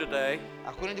this room today,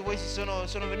 Alcuni di voi sono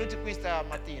venuti qui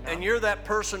stamattina, and you're that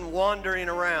person wandering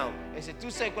around. e se tu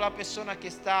sei quella persona che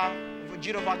sta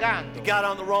girovagando, You got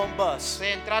on the wrong bus.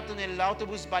 sei entrato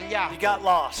nell'autobus sbagliato, You got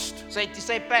lost. ti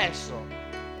sei perso,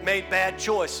 Made bad hai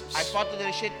choices. fatto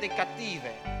delle scelte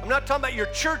cattive. I'm not talking about your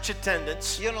church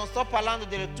attendance. Io non sto parlando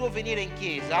del tuo venire in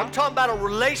chiesa, I'm talking about a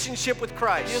relationship with io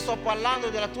Christ. sto parlando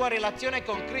della tua relazione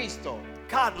con Cristo.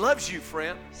 God loves you,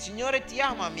 friend. Il Signore ti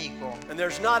ama, amico, And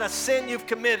there's not a sin you've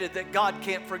committed that God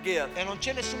can't forgive. e non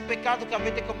c'è nessun peccato che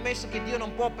avete commesso che Dio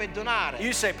non può perdonare.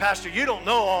 You say, Pastor, you don't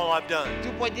know all I've done.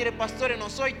 Tu puoi dire, pastore, non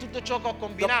so tutto ciò che ho The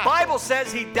combinato. Bible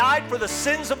says He died for the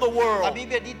sins of the La world.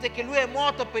 Bibbia dice che Lui è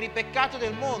morto per i peccati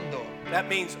del mondo. That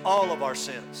means all of our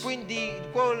sins. Quindi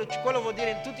quello vuol dire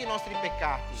in tutti i nostri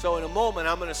peccati. So in a moment,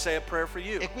 I'm going to say a prayer for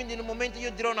you. E quindi in un momento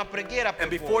io dirò una preghiera per And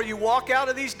before voi. you walk out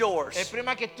of these E doors,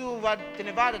 prima che tu te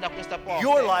ne vada da questa porta,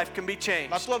 your life can be la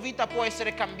changed. tua vita può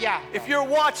essere cambiata. If you're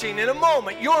watching, in a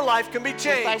moment, your life can be Se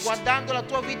stai changed. guardando, la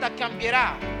tua vita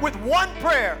cambierà. With one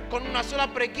prayer, Con una sola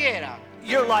preghiera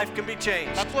your life can be la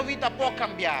changed. tua vita può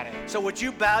cambiare. So would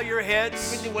you bow your heads?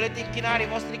 Quindi volete inchinare i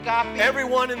vostri capi?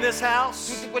 Everyone in this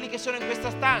house, Tutti quelli che sono in questa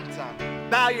stanza,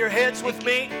 bow your heads with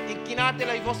me. inchinate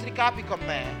i vostri capi con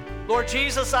me. Lord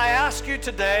Jesus, I ask you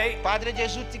today Padre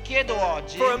Gesù, ti chiedo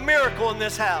oggi for a miracle in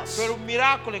this house. per un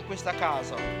miracolo in questa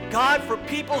casa, God, for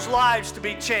people's lives to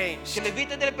be che changed. le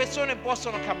vite delle persone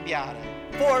possano cambiare,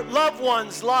 For loved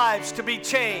ones' lives to be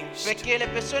changed. perché le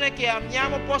persone che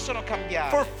amiamo possono For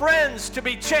cambiare, friends to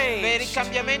be per il changed.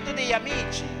 cambiamento degli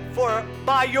amici, For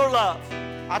by your love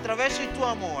attraverso il tuo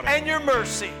amore, and your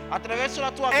mercy attraverso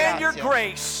la tua and your grazia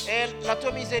grace. e la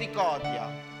tua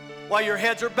misericordia. While your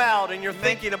heads are bowed and you're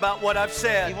thinking about what I've I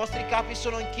said. vostri capi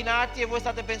sono inchinati e voi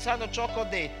state pensando a ciò che ho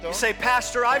detto. You say,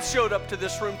 Pastor, I've showed up to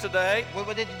this room today, Voi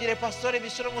potete dire, pastore, vi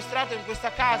sono mostrato in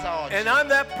questa casa oggi. and I'm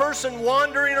that person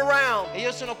wandering around. E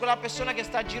io sono quella persona che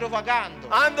sta girovagando.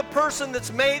 I'm the person that's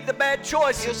made the bad Io sono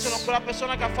choices. quella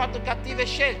persona che ha fatto cattive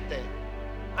scelte.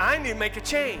 I need to make a Io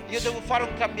change. devo fare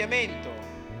un cambiamento.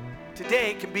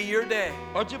 Today can be your day.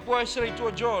 Oggi può essere il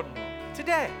tuo giorno.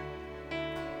 Today.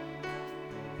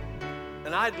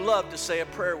 And I'd love to say a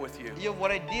prayer with you Io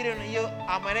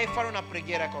amerei fare una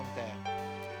preghiera con te.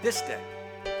 this day.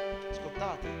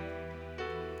 Ascoltate,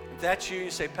 If that's you,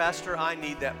 you say, Pastor, I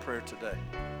need that prayer today.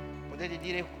 potete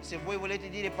dire, se voi volete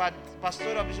dire,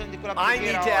 pastore, ho bisogno di quella I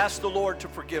need preghiera to oggi. ask the Lord to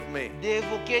forgive me.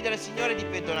 Devo chiedere al Signore di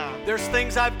perdonarmi. There's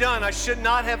things I've done I should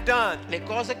not have done. Le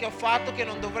cose che ho fatto che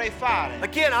non dovrei fare.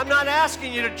 Again, I'm not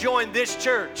asking you to join this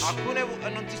church.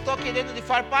 Non ti sto chiedendo di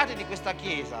far parte di questa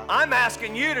chiesa. I'm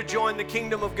asking you to join the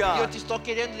kingdom of Io God. ti sto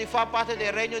chiedendo di far parte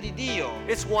del regno di Dio.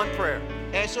 It's one prayer.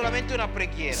 È solamente una You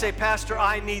preghiera. say, Pastor,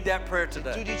 I need that prayer Tu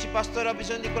today. dici, pastore, ho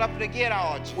bisogno di quella preghiera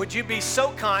oggi. Would you be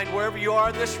so kind wherever you are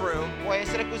in this room Puoi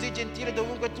essere così gentile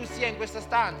dovunque tu sia in questa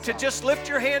stanza, to just lift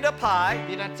your hand up high?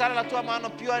 di alzare la tua mano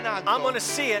più in alto. I'm going to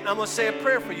see it and I'm going to say a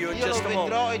prayer for you in Io lo just a moment.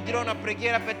 vedrò e dirò una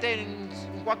preghiera per te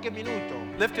in qualche minuto.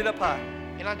 Lift it up high.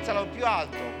 Innalzalo più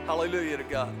alto. Hallelujah to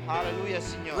God. Alleluia,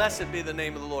 Signore. Blessed be the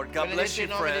name of the Lord. God bless Benedetto you, il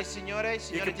nome del friend. Signore. Il You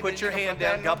Signore can ti put your benedica, hand down.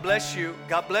 fratello. God bless you.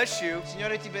 God bless you. Il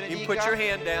Signore ti You can benedica. put your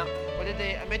hand down.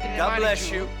 Potete mettere le God mani bless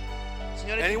giù. you. Il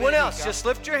Signore ti Anyone else, benedica. just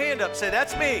lift your hand up. Say,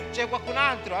 that's me. C'è qualcun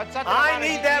altro? Alzate la I mano e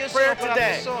need dite, that io prayer sono quella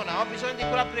today. persona, ho bisogno di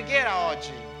quella preghiera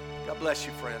oggi. God bless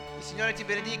you, friend. Il Signore ti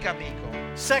benedica, amico.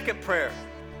 Second prayer.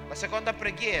 La seconda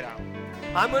preghiera.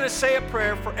 I'm going to say a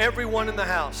prayer for everyone in the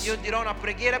house. Io dirò una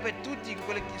preghiera per tutti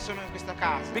quelli che sono in questa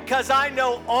casa. Because I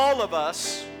know all of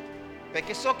us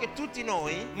Perché so che tutti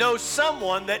noi know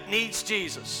someone that needs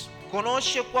Jesus.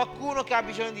 conosce qualcuno che ha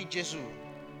bisogno di Gesù.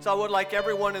 So I would like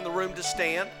everyone in the room to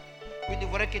stand. Quindi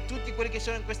vorrei che tutti quelli che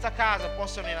sono in questa casa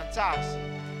possano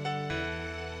innalzarsi.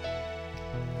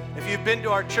 If you've been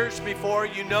to our church before,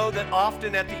 you know that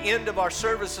often at the end of our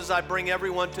services I bring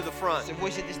everyone to the front. Se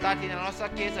voi siete stati nella nostra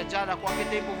chiesa già da qualche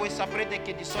tempo, voi saprete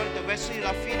che di solito verso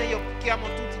la fine io chiamo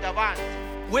tutti davanti.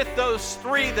 With those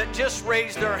three that just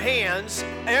raised their hands,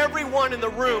 everyone in the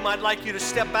room, I'd like you to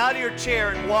step out of your chair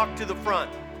and walk to the front.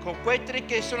 Con quei tre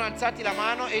che sono alzati la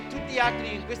mano e tutti gli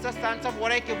altri in questa stanza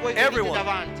vorrei che voi venite Everyone.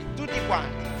 davanti, tutti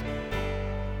quanti.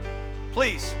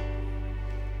 Please,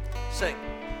 sing.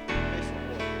 Per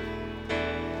favore.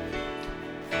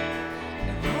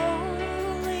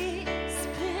 Holy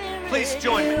Spirit, Please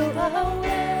join me. you are welcome.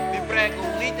 Vi prego,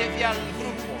 unitevi al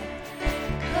gruppo.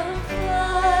 Come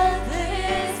flood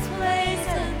this place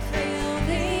and fill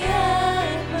the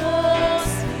atmosphere.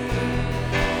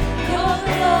 Your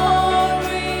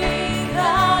glory,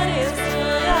 God, is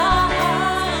what our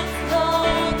hearts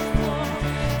long for.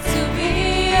 To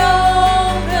be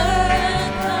overcome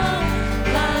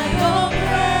by your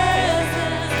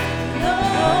presence,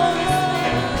 Lord.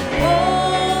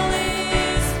 Holy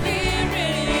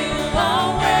Spirit, you are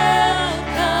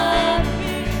welcome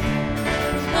here.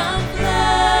 Come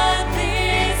flood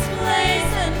this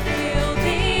place and fill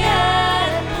the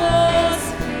atmosphere.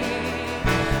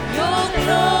 Your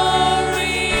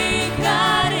glory,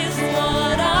 God, is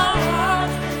what our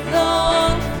hearts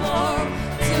long for.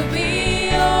 To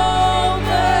be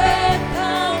overcome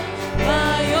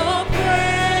by your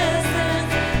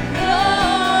presence,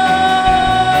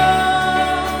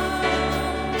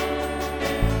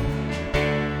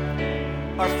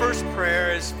 Lord. Our first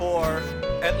prayer is for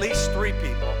at least 3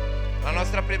 people La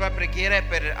nostra prima preghiera è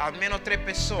per almeno 3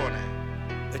 persone.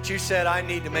 that you said, I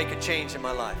need to make a change in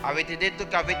my life. Avete detto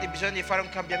che avete bisogno di fare un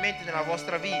cambiamento nella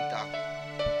vostra vita.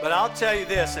 But I'll tell you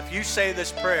this, if you say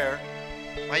this prayer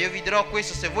Ma io vi dirò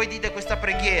questo, se voi dite questa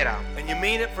preghiera and you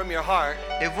mean it from your heart,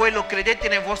 e voi lo credete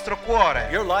nel vostro cuore,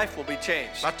 your life will be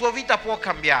changed. la tua vita può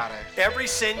cambiare. Every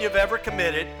sin you've ever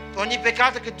committed Ogni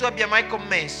peccato che tu abbia mai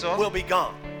commesso will be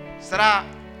gone. sarà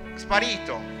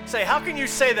sparito. Say, how can you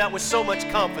say that with so much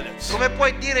confidence? Come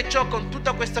puoi dire ciò con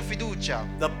tutta questa fiducia?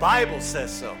 The Bible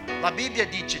says so. La Bibbia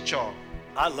dice ciò.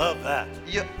 I love that.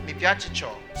 Mi piace ciò.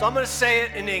 So I'm going to say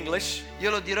it in English. Io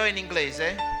lo dirò in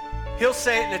inglese, He'll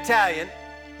say it in Italian,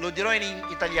 lo dirò in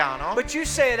italiano. but you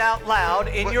say it out loud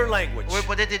in your language. Voi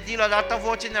potete dirlo ad alta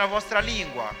voce nella vostra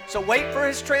lingua. So wait for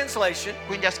his translation,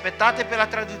 Quindi aspettate per la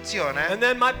traduzione and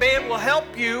then my band will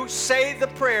help you say the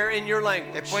prayer in your e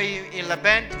language. poi la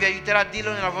band vi aiuterà a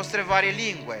dirlo nelle vostre varie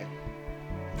lingue.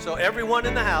 So everyone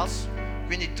in the house,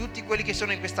 Quindi tutti quelli che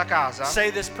sono in questa casa,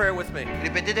 say this prayer with me.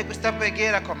 ripetete questa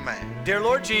preghiera con me. Dear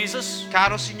Lord Jesus,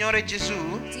 Caro Signore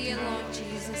Gesù, Dear Lord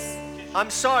Jesus, I'm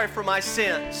sorry for my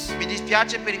sins, mi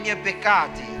dispiace per i miei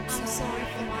peccati I'm sorry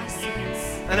for my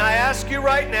sins. and I ask you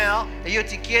right now, e io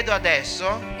ti chiedo adesso,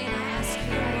 And I ask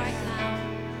you right now,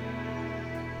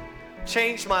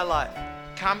 change my life.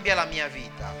 cambia la mia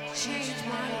vita. change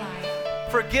my life.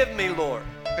 Forgive me, Lord.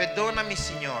 Perdonami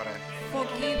Signore.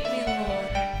 Forgive me, Lord.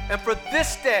 And for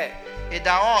this day, E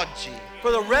da oggi,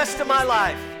 for the rest of my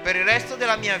life, per il resto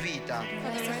della mia vita,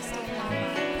 For the rest of my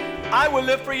life, I will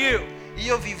live for you.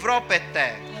 io vivrò per te.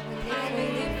 I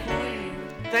will live for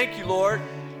you. Thank you, Lord,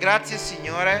 Grazie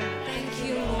Signore Thank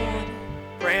you, Lord,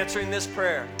 for answering this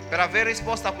prayer per aver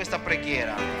risposto a questa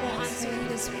preghiera for answering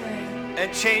this prayer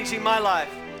and changing my life.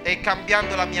 e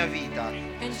cambiando la mia vita.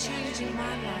 and changing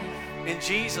my life. In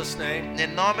Jesus' name, Nel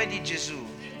nome di Gesù.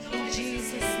 In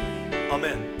Jesus' name.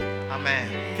 amen. Amen.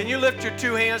 Can you lift your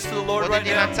 2 hands to the Lord right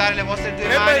Potete now? innalzare le vostre due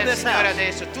Everybody mani in al this Signore house.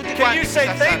 adesso. Tutti Can quanti you in say,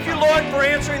 questa thank you, stanza. Lord, for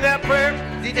answering that prayer?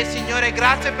 Dite Signore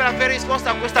grazie per aver risposto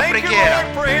a questa Thank you, preghiera.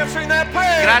 Lord, for answering that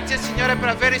prayer. Grazie Signore per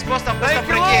aver risposto a questa Thank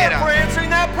you, Lord, for preghiera. answering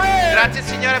that prayer. Grazie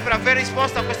Signore per aver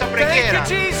risposto a questa Thank preghiera. you,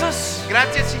 Jesus.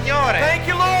 Grazie Signore. Thank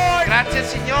you, Lord. Grazie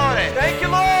Signore. Thank you,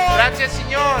 Lord. Grazie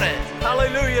Signore.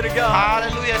 Hallelujah to God.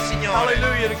 Alleluia Signore.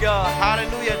 Hallelujah to God.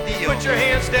 Alleluia Dio. Put your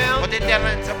hands down. Potete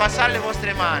abbassare le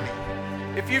vostre mani.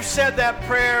 If you've said that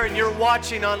prayer and you're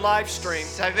watching on live stream,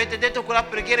 Se avete detto quella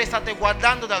preghiera e state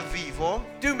guardando dal vivo,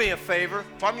 do me a favor.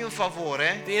 fammi un favore.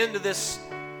 At the end of this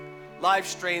live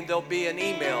stream, there'll be an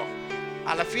email.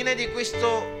 Alla fine di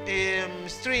questo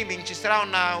streaming ci sarà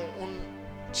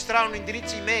un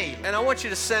indirizzo email. And I want you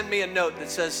to send me a note that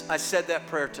says, I said that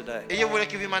prayer today. E io voglio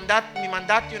che mi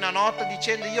mandate una nota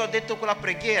dicendo io ho detto quella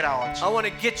preghiera oggi. I want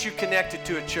to get you connected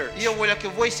to a church. Io voglio che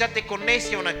voi siate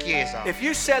connessi a una chiesa. If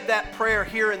you said that prayer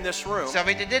here in this room, Se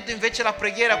avete detto invece la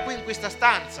preghiera qui in questa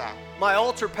stanza, my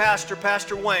altar pastor,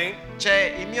 Pastor Wayne.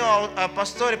 C'è il mio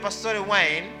pastore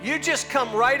Wayne, You just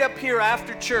come right up here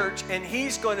after church and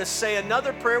he's going to say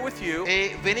another prayer with you.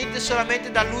 e venite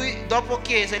solamente da lui dopo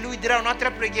chiesa e lui dirà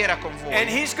un'altra preghiera con voi. And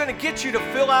he's going to get you to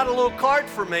fill out a little card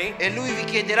for me. E lui vi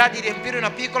chiederà di riempire una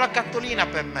piccola cartolina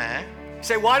per me. You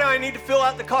say, why do I need to fill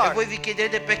out the E card? voi vi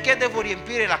chiederete perché devo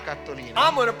riempire la cartolina.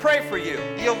 I'm going to pray for you.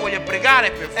 Io voglio pregare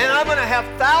per voi. And I'm going to have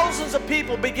thousands of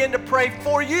people begin to pray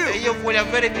for you. E io voglio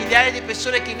avere migliaia di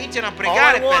persone che iniziano a All I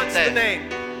pregare per want is the te.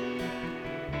 name.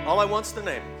 All I want is the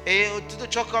name. E tutto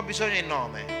ciò che ho bisogno è il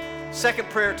nome. Second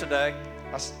prayer today.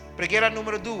 La preghiera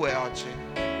numero 2 oggi.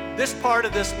 This part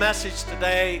of this message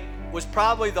today was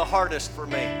probably the hardest for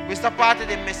me. Questa parte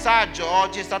del messaggio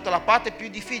oggi è stata la parte più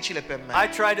difficile per me. I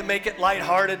tried to make it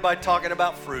lighthearted by talking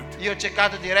about fruit. Io ho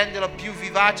cercato di renderlo più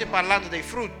vivace parlando dei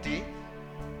frutti.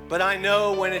 But I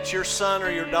know when it's your son or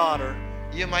your daughter,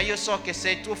 Ma io so che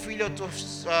se tuo figlio o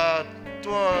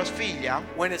tua figlia,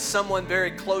 when it's someone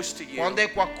very close to you quando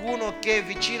è qualcuno che è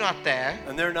vicino a te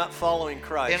and they're not following e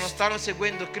non Christ, stanno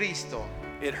seguendo Cristo,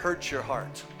 it hurts your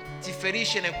heart. ti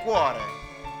ferisce nel cuore.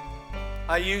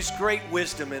 I used great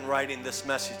wisdom in writing this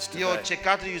message Io ho today.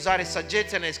 cercato di usare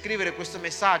saggezza nel scrivere questo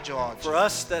messaggio oggi. For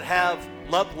us that have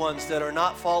loved ones that are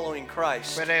not following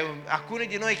Christ, Per alcuni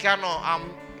di noi che hanno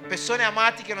persone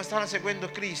amati che non stanno seguendo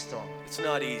Cristo, it's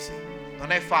not easy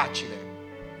non è facile,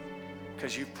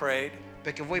 because you've prayed,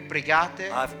 perché voi pregate,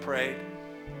 I've prayed.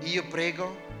 io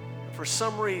prego For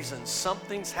some reason,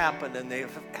 something's happened and they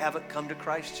haven't come to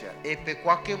Christ yet. e per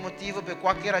qualche motivo, per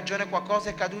qualche ragione qualcosa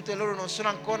è accaduto e loro non sono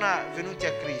ancora venuti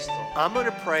a Cristo. I'm going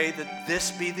to pray that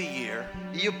this be the year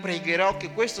Io pregherò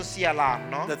che questo sia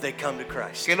l'anno that they come to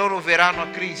Christ. che loro verranno a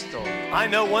Cristo. I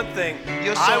know one thing.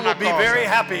 Io so I will una be cosa. very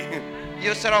happy.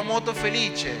 Io sarò molto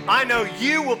felice. I know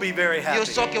you will be very Io happy.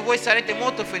 so che voi sarete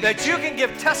molto That felici, you can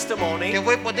give testimony, che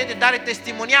voi potete dare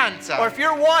testimonianza. or if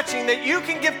you're watching, that you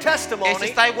can give E se testimony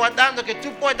stai guardando che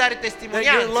tu puoi dare that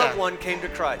your loved testimonianza one came to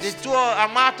del Christ. tuo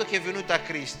amato che è venuto a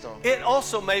Cristo. It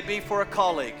also may be for a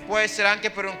colleague. Può essere anche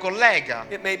per un collega,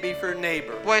 It may be for a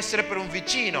neighbor. può essere per un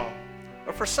vicino.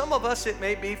 Or for some of us, it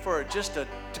may be for just a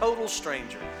total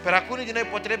stranger. Per alcuni di noi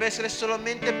potrebbe essere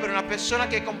solamente per una persona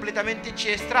che completamente ci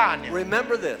è estranea.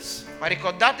 Remember this. Ma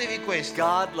ricordatevi questo: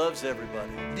 God loves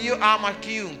everybody. Dio ama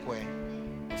chiunque.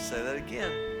 I'll say that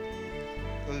again.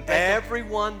 Lo ripeto,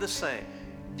 Everyone the same.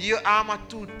 Dio ama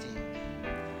tutti.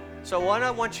 So what I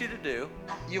want you to do,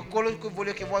 Io quello che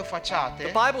voglio che voi the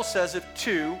facciate, Bible says if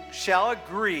two shall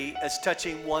agree as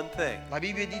touching one thing. la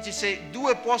Bibbia dice se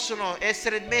due possono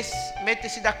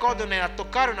mettersi d'accordo nella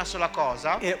toccare una sola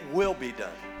cosa, It will be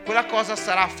done. quella cosa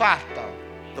sarà fatta.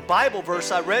 The Bible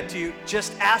verse I read to you,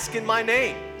 just ask in my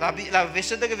name La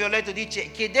versetto che vi ho letto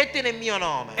dice chiedete nel mio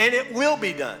nome and it will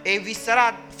be done. e vi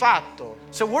sarà fatto.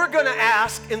 So we're going to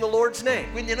ask in the Lord's name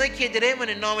Quindi noi chiederemo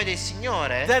nel nome del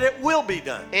Signore that it will be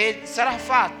done. e sarà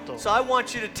fatto. So I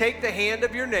want you to take the hand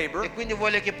of your neighbor E quindi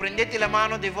voglio che prendete la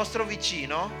mano del vostro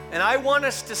vicino and I want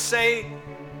us to say,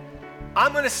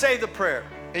 I'm going to say the prayer,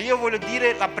 e io voglio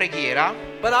dire la preghiera,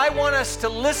 but I want us to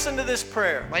listen to this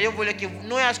prayer ma io voglio che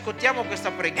noi ascoltiamo questa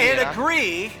and preghiera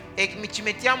agree e ci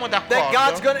mettiamo that God's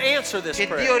d'accordo going to answer this che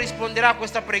Dio prayer. risponderà a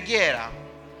questa preghiera,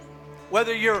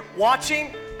 Whether you're watching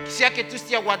sia che tu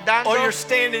stia guardando or you're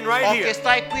standing right o here, che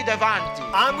stai qui davanti.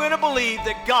 I'm going to believe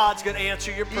that God's going to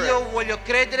answer your prayer. Io voglio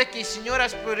credere che il Signore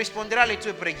risponderà alle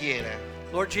tue preghiere.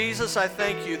 Lord Jesus, I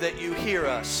thank you that you hear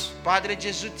us Padre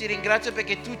Gesù, ti ringrazio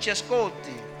perché tu ci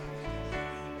ascolti,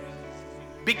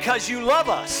 because you love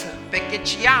us perché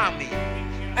ci ami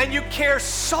and you care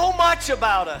so much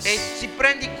about us. e ci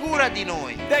prendi cura di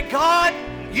noi. That God,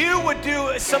 you would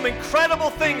do some incredible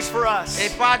things for us. E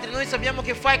Padre, noi sappiamo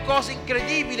che fai cose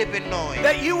incredibili per noi,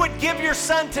 That you would give your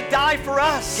son to die for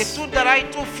che us. tu darai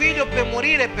tuo figlio per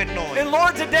morire per noi. And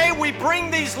Lord, today we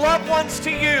bring these loved ones to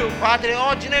you. Padre,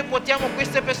 oggi noi portiamo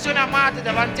queste persone amate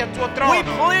davanti al tuo We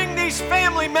trono. bring these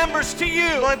family members to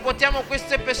you. Noi portiamo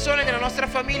queste persone della nostra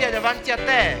famiglia davanti a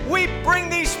te. We bring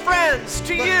these friends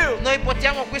to you. Noi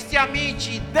portiamo questi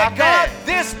amici a That God,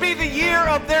 te. this be the year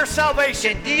of their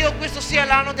salvation. Che Dio questo sia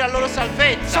l'anno della loro So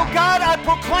salvezza. God, I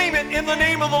proclaim it in the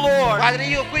name of the Lord. Padre,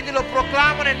 io quindi lo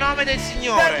proclamo nel nome del That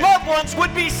Signore. loved ones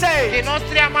would be Che i saved.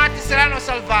 nostri amati saranno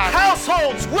salvati.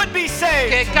 Households would be Che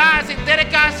saved. case, intere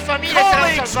case, famiglie saranno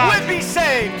Colleagues would salvate. be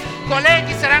saved.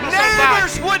 Colleghi saranno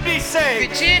Neighbors salvati. would be saved.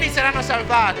 Vicini saranno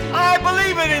salvati. I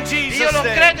believe it in Io Jesus' lo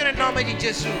name. credo nel nome di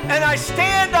Gesù. And I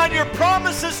stand on your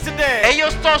promises E today io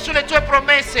sto sulle tue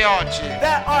promesse oggi.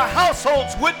 that our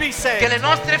households would be Che saved. le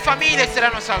nostre famiglie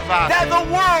saranno salvate. That the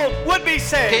world would be Che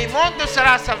saved. il mondo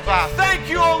sarà salvato. Thank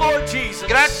you, O Lord Jesus.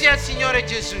 Grazie al Signore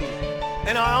Gesù.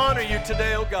 And I honor you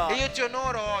today, oh E God. io ti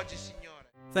onoro oggi, Signore.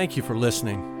 Thank you for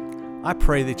listening. I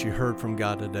pray that you heard from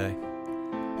God today.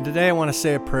 And today I want to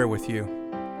say a prayer with you.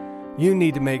 You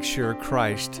need to make sure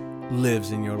Christ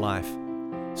lives in your life.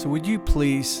 So would you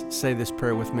please say this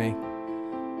prayer with me?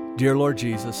 Dear Lord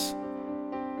Jesus,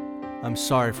 I'm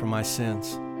sorry for my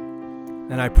sins.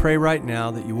 And I pray right now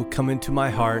that you will come into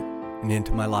my heart and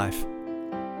into my life.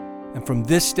 And from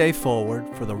this day forward,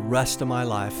 for the rest of my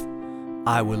life,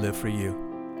 I will live for you.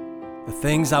 The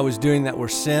things I was doing that were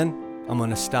sin, I'm going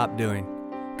to stop doing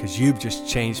because you've just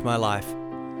changed my life.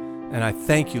 And I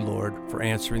thank you, Lord, for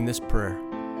answering this prayer.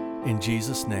 In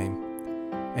Jesus'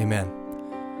 name, amen.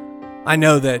 I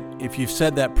know that if you've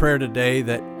said that prayer today,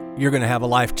 that you're going to have a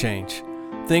life change.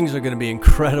 Things are going to be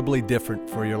incredibly different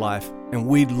for your life, and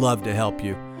we'd love to help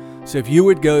you. So if you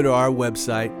would go to our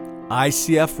website,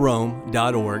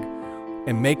 icfrome.org,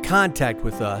 and make contact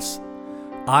with us,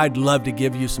 I'd love to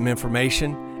give you some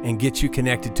information and get you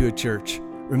connected to a church.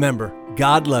 Remember,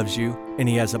 God loves you, and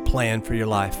He has a plan for your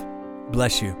life.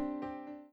 Bless you.